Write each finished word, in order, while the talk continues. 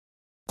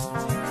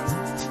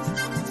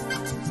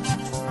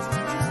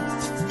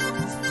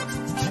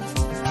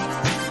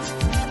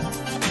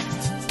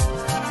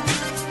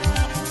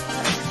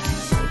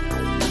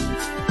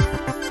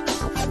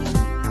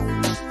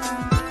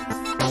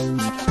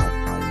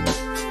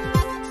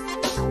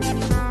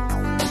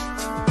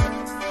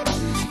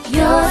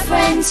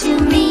friend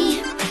to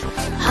me,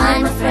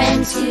 I'm a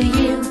friend to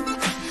you.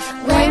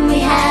 When we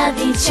have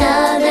each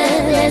other,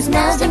 there's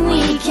nothing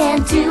we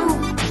can't do.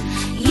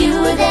 You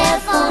are there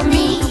for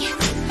me,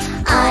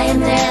 I am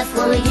there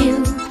for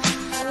you.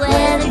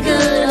 Whether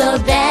good or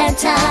bad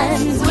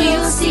times,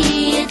 we'll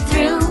see it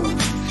through.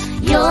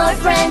 You're a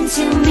friend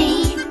to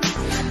me,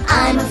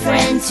 I'm a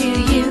friend to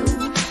you.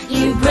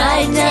 You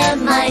brighten up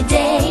my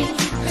day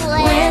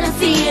when I'm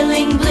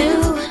feeling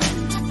blue.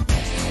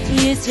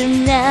 Years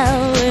from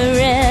now,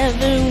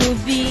 wherever we'll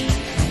be,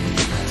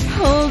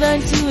 hold on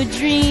to our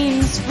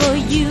dreams for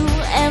you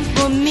and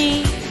for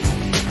me.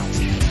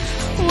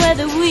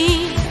 Whether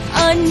we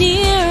are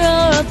near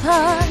or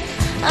apart,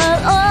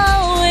 I'll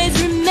always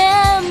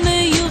remember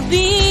you'll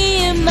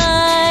be in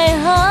my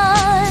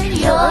heart.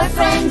 You're a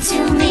friend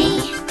to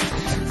me,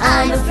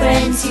 I'm a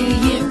friend to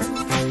you.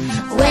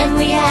 When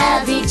we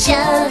have each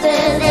other,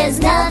 there's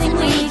nothing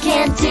we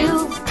can't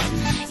do.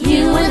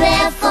 You are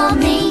there for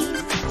me,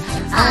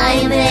 I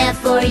am there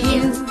for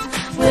you.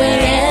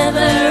 Wherever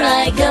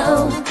I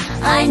go,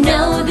 I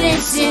know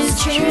this is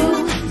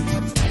true.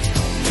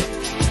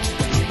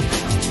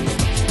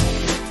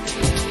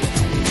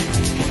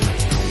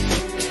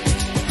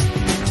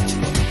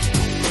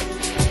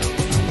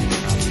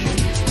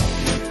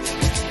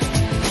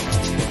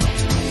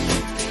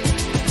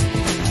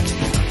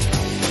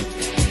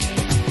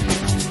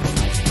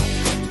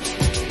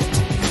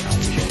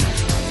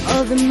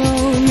 All the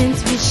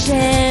moments we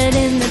shared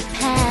in the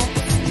past,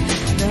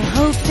 the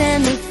hopes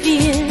and the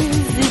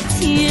fears, the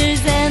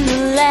tears and the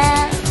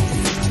laughs,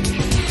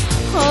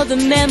 all the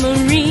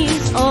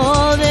memories,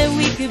 all that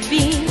we could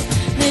be.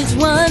 There's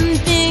one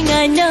thing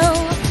I know,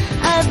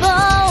 I've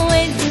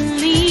always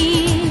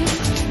believed.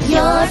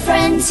 You're a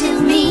friend to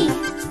me,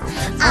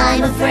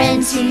 I'm a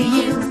friend to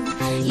you.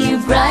 You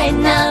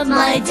brighten up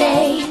my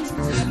day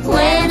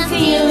when I'm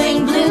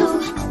feeling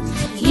blue.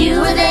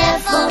 You are there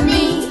for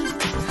me,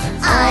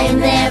 I am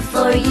there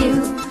for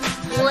you.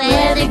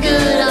 Whether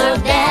good or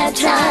bad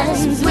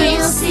times,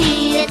 we'll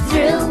see it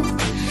through.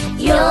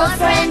 You're a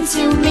friend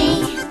to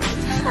me,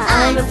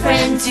 I'm a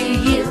friend to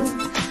you.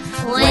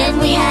 When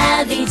we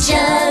have each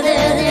other,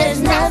 there's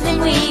nothing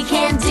we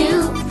can't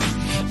do.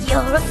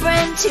 You're a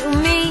friend to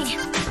me,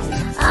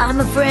 I'm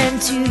a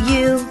friend to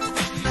you.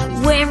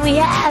 When we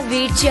have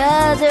each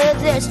other,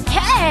 there's...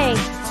 Hey!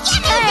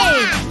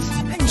 Hey!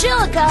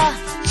 Angelica!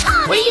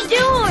 What are you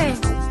doing?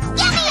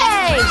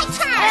 Hey!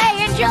 Hey,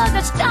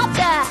 Angelica, stop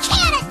that!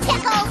 Can it,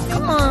 Pickles?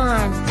 Come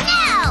on!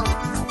 No!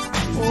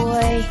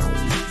 Boy.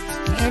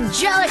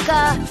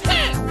 Angelica!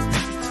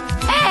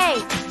 Hey!